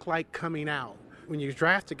they look like coming out. When you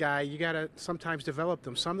draft a guy, you got to sometimes develop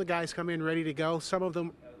them. Some of the guys come in ready to go. Some of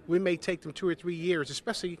them, we may take them 2 or 3 years,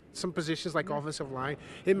 especially some positions like offensive line.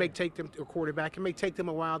 It may take them to a quarterback. It may take them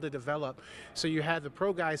a while to develop. So you have the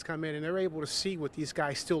pro guys come in, and they're able to see what these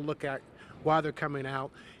guys still look at while they're coming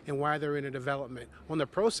out and why they're in a development. On the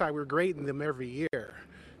pro side, we're grading them every year.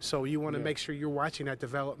 So you want to make sure you're watching that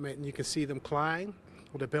development, and you can see them climb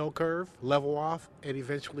with a bell curve, level off, and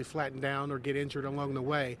eventually flatten down or get injured along the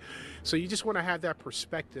way. So you just want to have that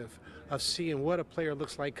perspective of seeing what a player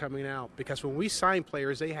looks like coming out. Because when we sign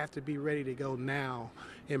players, they have to be ready to go now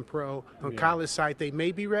in pro. On college side, they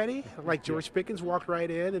may be ready, like George Pickens walked right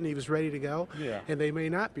in and he was ready to go, and they may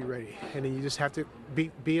not be ready. And then you just have to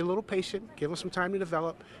be a little patient, give them some time to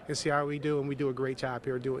develop, and see how we do, and we do a great job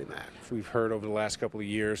here doing that. We've heard over the last couple of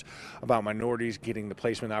years about minorities getting the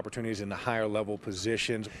placement opportunities in the higher level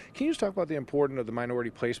positions. Can you just talk about the importance of the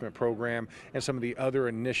minority placement program and some of the other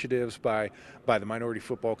initiatives by the Minority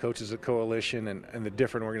Football Coaches Coalition and the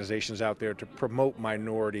different organizations out there to promote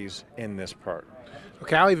minorities in this part?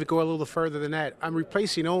 Okay, I'll even go a little further than that. I'm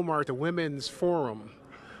replacing Omar at the Women's Forum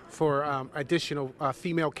for additional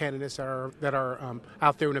female candidates that are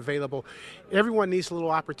out there and available. Everyone needs a little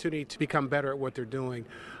opportunity to become better at what they're doing.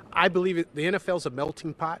 I believe the NFL's a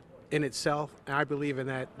melting pot in itself, and I believe in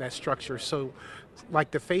that structure. So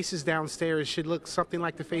like the faces downstairs should look something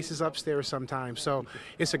like the faces upstairs sometimes. So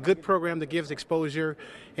it's a good program that gives exposure,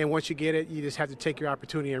 and once you get it, you just have to take your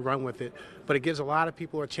opportunity and run with it. But it gives a lot of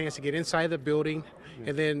people a chance to get inside the building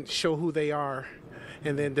and then show who they are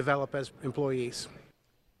and then develop as employees.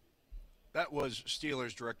 That was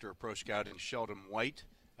Steelers Director of Pro Scouting Sheldon White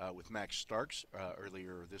with Max Starks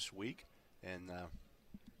earlier this week. And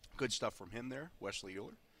good stuff from him there, Wesley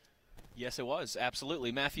Euler. Yes, it was.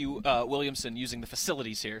 Absolutely. Matthew Williamson using the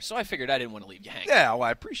facilities here, so I figured I didn't want to leave you hanging. Yeah, well,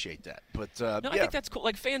 I appreciate that. But no, I think that's cool.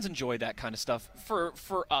 Like, fans enjoy that kind of stuff.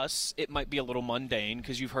 For us, it might be a little mundane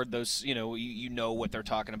because you've heard those, you know what they're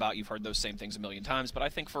talking about. You've heard those same things a million times. But I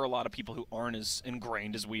think for a lot of people who aren't as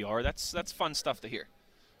ingrained as we are, that's fun stuff to hear.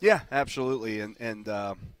 Yeah, absolutely. And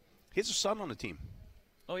he has a son on the team.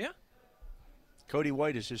 Oh, yeah? Cody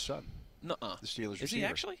White is his son. Nuh-uh. The Steelers receiver. Is he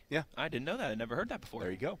actually? Yeah. I didn't know that. I never heard that before.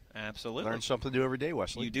 There you go. Absolutely. Learn something new every day,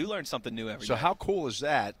 Wesley. You do learn something new every day. So how cool is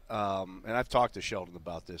that? And I've talked to Sheldon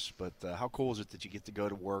about this, but how cool is it that you get to go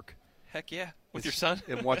to work? Heck yeah. With your son?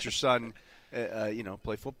 And watch your son,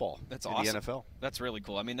 play football. That's in awesome. the NFL. That's really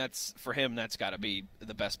cool. I mean, for him, that's got to be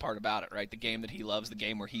the best part about it, right? The game that he loves, the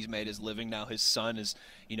game where he's made his living. Now his son has,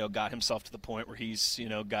 got himself to the point where he's,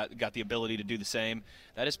 got the ability to do the same.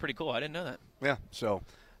 That is pretty cool. I didn't know that. Yeah. So,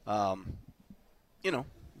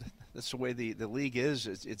 that's the way the league is.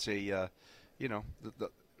 It's a, the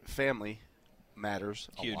family matters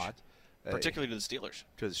Huge. A lot. Particularly to the Steelers.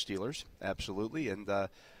 To the Steelers, absolutely. And,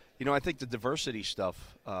 I think the diversity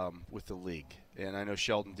stuff with the league, and I know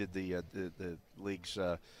Sheldon did the league's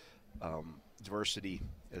diversity,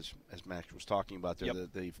 as Max was talking about there, yep.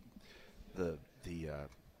 the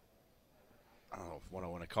I don't know what I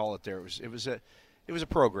want to call it there. It was a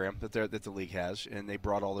program that the league has, and they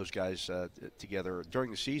brought all those guys together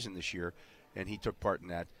during the season this year, and he took part in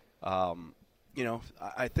that.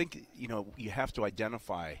 I think you have to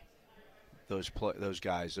identify those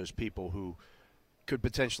guys, those people who could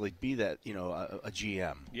potentially be that a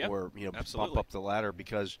GM or bump up the ladder,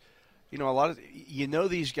 because a lot of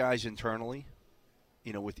these guys internally,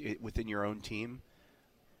 within your own team,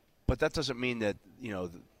 but that doesn't mean that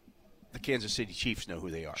the Kansas City Chiefs know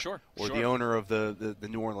who they are, or the owner of the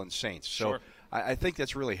New Orleans Saints. So I think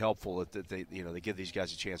that's really helpful that they give these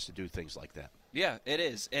guys a chance to do things like that. Yeah, it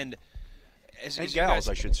is, and gals,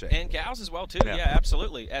 I should say, and gals as well too. Yeah,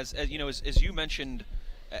 absolutely. As you mentioned,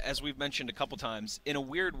 as we've mentioned a couple times, in a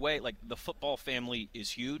weird way, like the football family is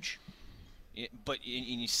huge. But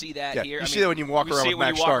you see that here. You see that when you walk around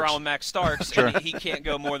with Max Starks. Sure. He can't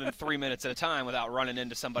go more than 3 minutes at a time without running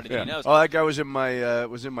into somebody that he knows. Oh, that guy was in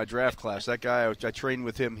my draft class. That guy, I trained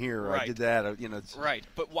with him here. Right. I did that. Right.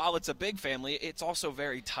 But while it's a big family, it's also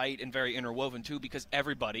very tight and very interwoven too, because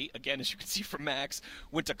everybody, again, as you can see from Max,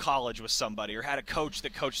 went to college with somebody, or had a coach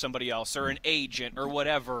that coached somebody else, or an agent, or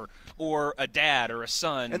whatever, or a dad or a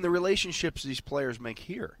son. And the relationships these players make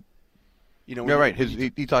here. Right.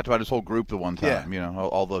 He talked about his whole group the one time. Yeah.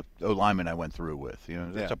 All the O-linemen I went through with.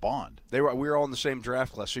 It's a bond. We were all in the same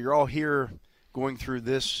draft class, so you're all here going through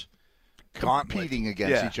this competing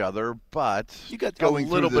against each other, but you got going a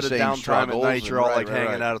little bit of downtime at night. You're all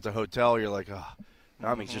hanging out at the hotel. You're like, oh,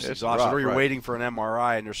 I mean, just exhausted. Or you're waiting for an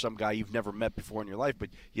MRI, and there's some guy you've never met before in your life, but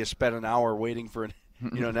you spent an hour waiting for an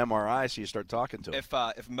an MRI, so you start talking to him.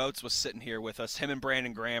 If Moats was sitting here with us, him and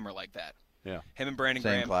Brandon Graham are like that. Yeah. Him and Brandon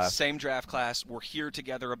Same Graham, class. same draft class, were here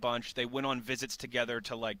together a bunch. They went on visits together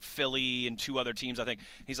to like Philly and 2 other teams, I think.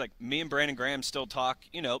 He's like, me and Brandon Graham still talk,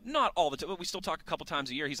 not all the time, but we still talk a couple times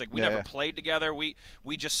a year. He's like, we never played together. We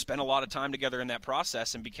just spent a lot of time together in that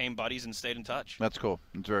process and became buddies and stayed in touch. That's cool.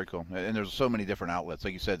 It's very cool. And there's so many different outlets.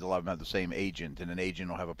 Like you said, a lot of them have the same agent, and an agent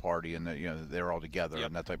will have a party, and they're all together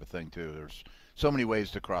and that type of thing too. There's so many ways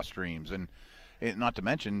to cross streams, and not to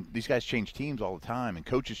mention, these guys change teams all the time, and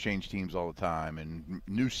coaches change teams all the time, and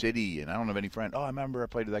new city. And I don't have any friend. Oh, I remember I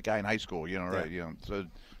played with that guy in high school. Right? So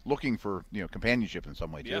looking for companionship in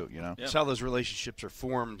some way too. That's how those relationships are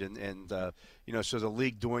formed, and so the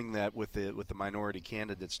league doing that with the minority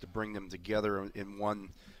candidates to bring them together in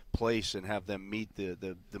one place and have them meet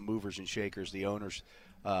the movers and shakers, the owners.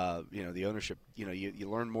 The ownership. You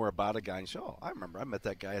learn more about a guy, and you say, "Oh, I remember I met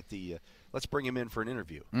that guy at the." Let's bring him in for an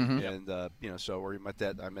interview. And or I met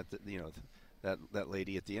that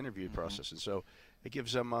lady at the interview process, and so it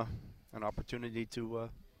gives them an opportunity to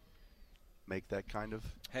make that kind of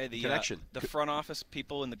connection. The front office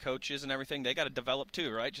people and the coaches and everything, they got to develop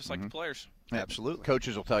too, right? Just like the players. Absolutely.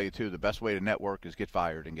 Coaches will tell you too, the best way to network is get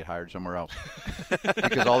fired and get hired somewhere else.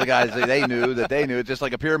 Because all the guys they knew, it's just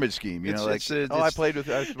like a pyramid scheme. I played with,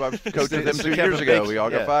 I was coached with them 2 years ago. We all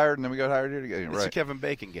got fired, and then we got hired here together. It's a Kevin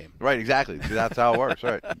Bacon game. Right, exactly. That's how it works.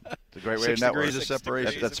 Right. It's a great way to network. 6 degrees of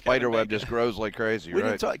separation. That spider web just grows like crazy. We right.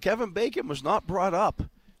 didn't talk, Kevin Bacon was not brought up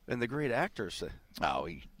in the great actors. Oh,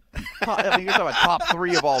 you're talking about top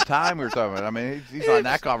 3 of all time. We were talking about. I mean, he's on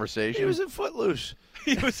that conversation. He was in Footloose.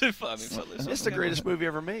 He was in Footloose. It's the greatest movie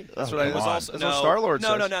ever made. That's what I was also. That's what Star-Lord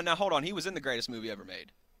says. No. Hold on. He was in the greatest movie ever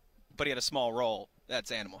made, but he had a small role.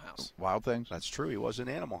 That's Animal House. Wild Things. That's true. He was in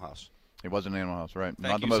Animal House. He was in Animal House, right? Thank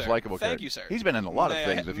Not you, the most sir. likable character. Thank you, sir. He's been in a lot of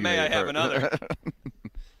things. May I have another?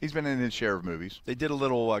 He's been in his share of movies. They did a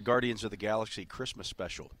little Guardians of the Galaxy Christmas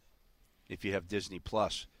special. If you have Disney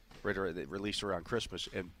Plus, they released around Christmas,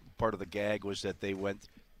 and part of the gag was that they went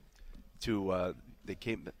to they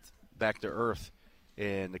came back to Earth,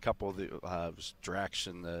 and a couple of the was Drax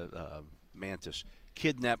and the Mantis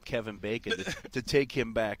kidnapped Kevin Bacon to take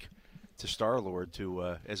him back to Star-Lord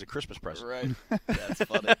as a Christmas present. Right. That's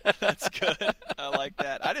funny. That's good. I like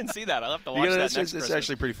that. I didn't see that. I'll have to watch that next Christmas. It's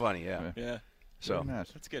actually pretty funny, yeah. Yeah. So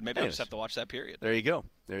that's good. Maybe I'll just have to watch that period. There you go.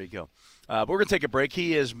 But we're going to take a break.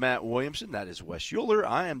 He is Matt Williamson. That is Wes Euler.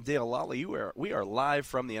 I am Dale Lally. We are live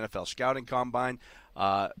from the NFL Scouting Combine.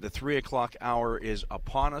 The 3 o'clock hour is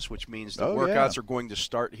upon us, which means the workouts are going to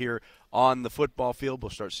start here on the football field. We'll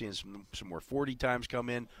start seeing some more 40 times come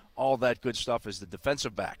in. All that good stuff as the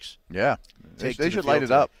defensive backs. Yeah. They should light it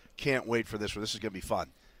up. Can't wait for this one. This is going to be fun.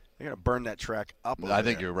 They're going to burn that track up. I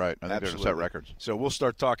think you're right. I think they're going to set records. So we'll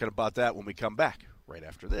start talking about that when we come back right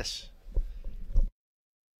after this.